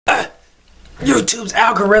YouTube's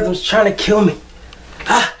algorithm's trying to kill me.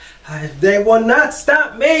 They will not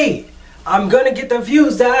stop me. I'm gonna get the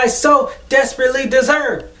views that I so desperately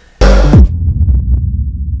deserve.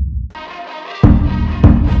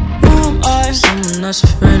 Someone that's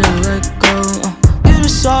afraid to let go. You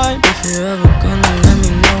decide if you're ever gonna let me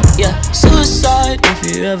know. Yeah, suicide if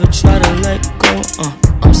you ever try to let go.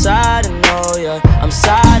 I'm sad, I know, yeah. I'm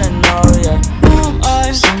sad, I know, yeah. Who am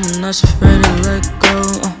I? Someone that's afraid to let go.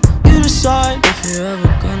 You decide if you're ever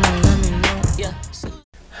gonna let me know. Yeah.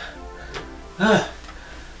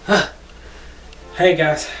 Hey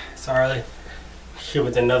guys, it's Arlie here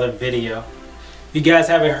with another video. If you guys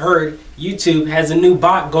haven't heard, YouTube has a new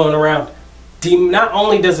bot going around. Not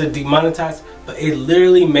only does it demonetize, but it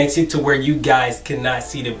literally makes it to where you guys cannot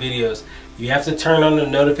see the videos. You have to turn on the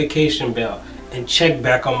notification bell and check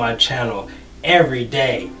back on my channel every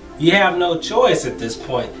day. You have no choice at this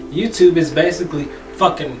point. YouTube is basically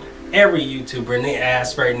fucking every YouTuber in the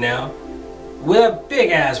ass right now with a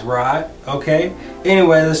big ass rod, okay?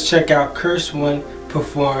 Anyway, let's check out Curse One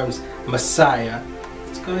performs Masaya.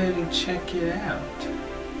 Let's go ahead and check it out.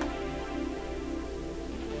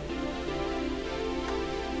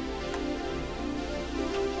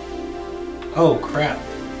 Oh crap.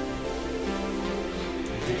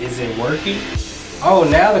 Is it working? Oh,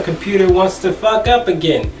 now the computer wants to fuck up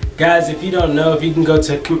again. Guys, if you don't know, if you can go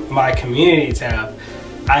to my community tab,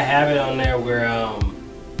 I have it on there where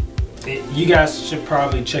you guys should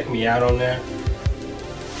probably check me out on there,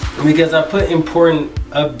 because I put important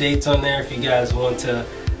updates on there if you guys want to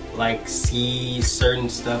like see certain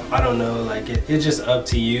stuff. I don't know, like it's just up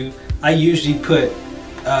to you. I usually put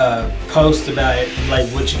post about it, like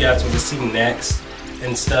what you guys want to see next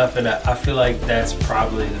and stuff, and I feel like that's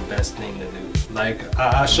probably the best thing to do. Like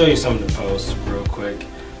I'll show you some of the posts real quick.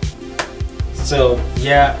 So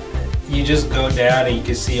yeah, you just go down and you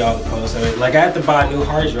can see all the posts. I mean, like I had to buy a new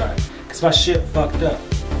hard drive because my shit fucked up,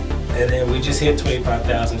 and then we just hit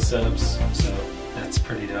 25,000 subs, so that's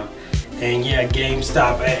pretty dope. And yeah,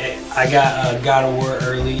 GameStop, I got God of War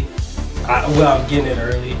early. Well, I'm getting it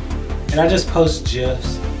early. And I just post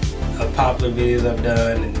GIFs of popular videos I've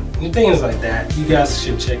done and things like that. You guys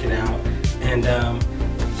should check it out. And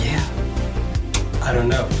yeah, I don't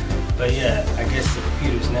know. But yeah, I guess the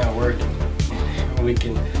computer's now working. We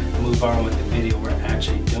can move on with the video we're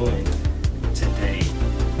actually doing today.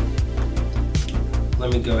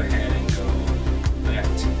 Let me go ahead and go back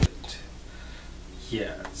to it.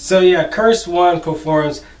 Yeah. So yeah, Curse One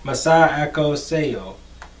performs Masaya Echo Seyo.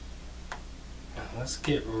 Let's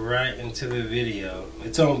get right into the video.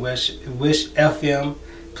 It's on Wish FM.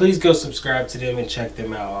 Please go subscribe to them and check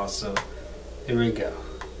them out also. Here we go.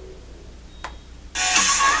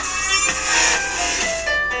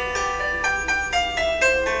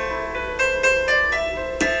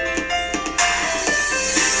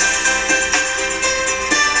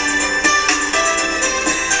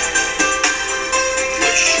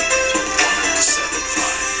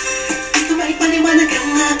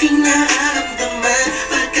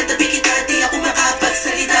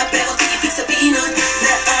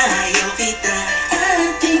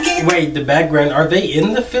 Wait, the background, are they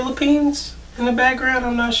in the Philippines? In the background?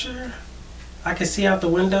 I'm not sure. I can see out the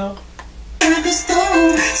window.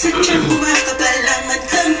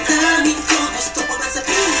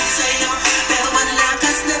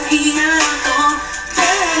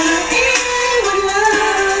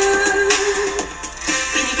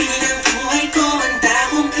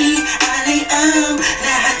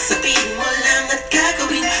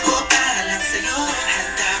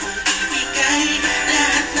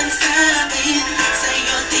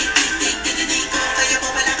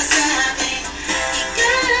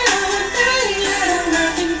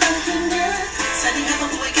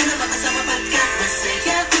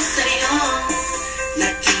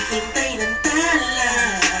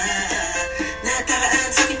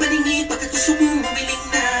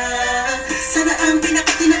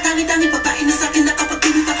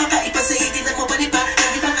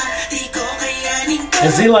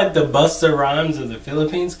 Is he like the Busta Rhymes of the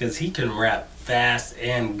Philippines? Because he can rap fast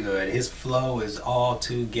and good. His flow is all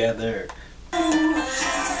together.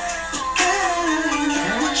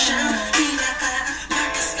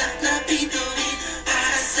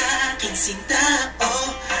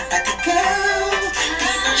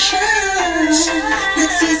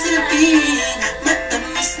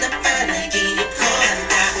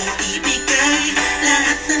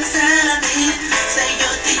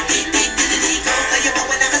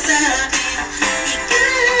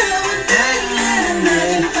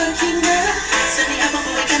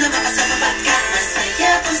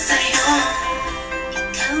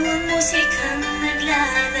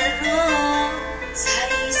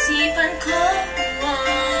 ko.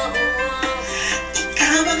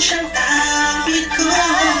 Ikaw ang siyang awit ko.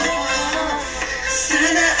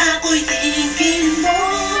 Sana ako'y tingin mo.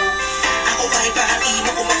 Ako ay parang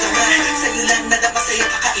imo ko magawa. Sa'yo lang na napasaya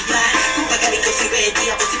kakaiba. Kung baga ikaw si Reddy,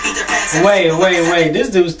 ako si Peter Pan. Wait.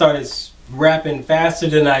 This dude started rapping faster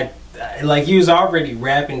than like he was already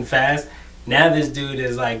rapping fast. Now this dude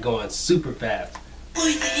is like going super fast.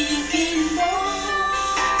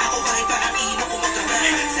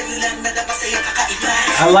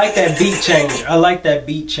 I like that beat change. I like that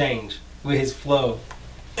beat change with his flow.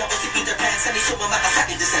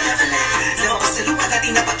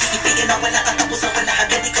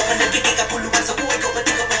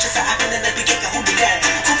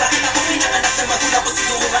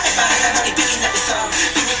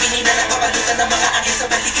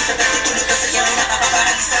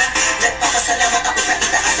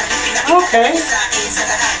 Okay. Okay.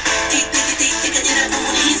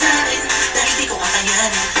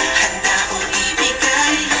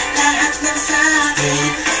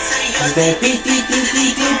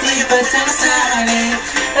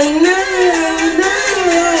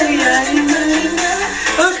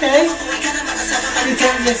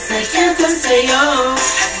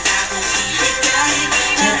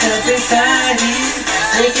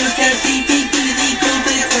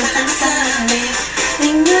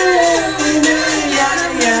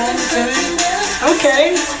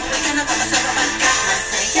 Okay.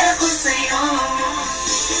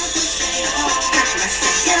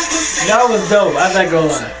 That was dope. I'm not gonna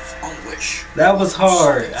lie. That was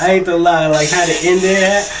hard. I ain't gonna lie. Like how to end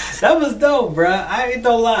it. That was dope, bruh. I ain't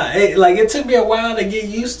gonna lie. It took me a while to get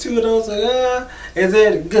used to it. I was like, is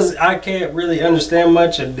it because I can't really understand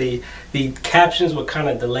much of the captions were kind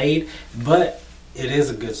of delayed, but it is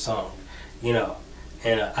a good song, you know,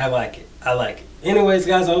 and I like it. I like it. Anyways,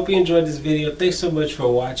 guys, I hope you enjoyed this video. Thanks so much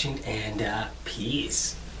for watching, and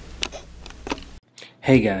peace.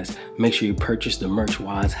 Hey guys, make sure you purchase the merch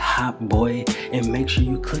while it's hot, boy, and make sure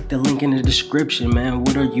you click the link in the description, man.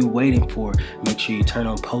 What are you waiting for? Make sure you turn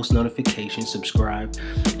on post notifications, subscribe,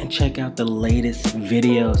 and check out the latest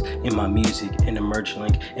videos in my music and the merch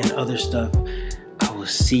link and other stuff. I will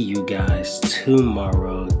see you guys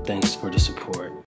tomorrow. Thanks for the support.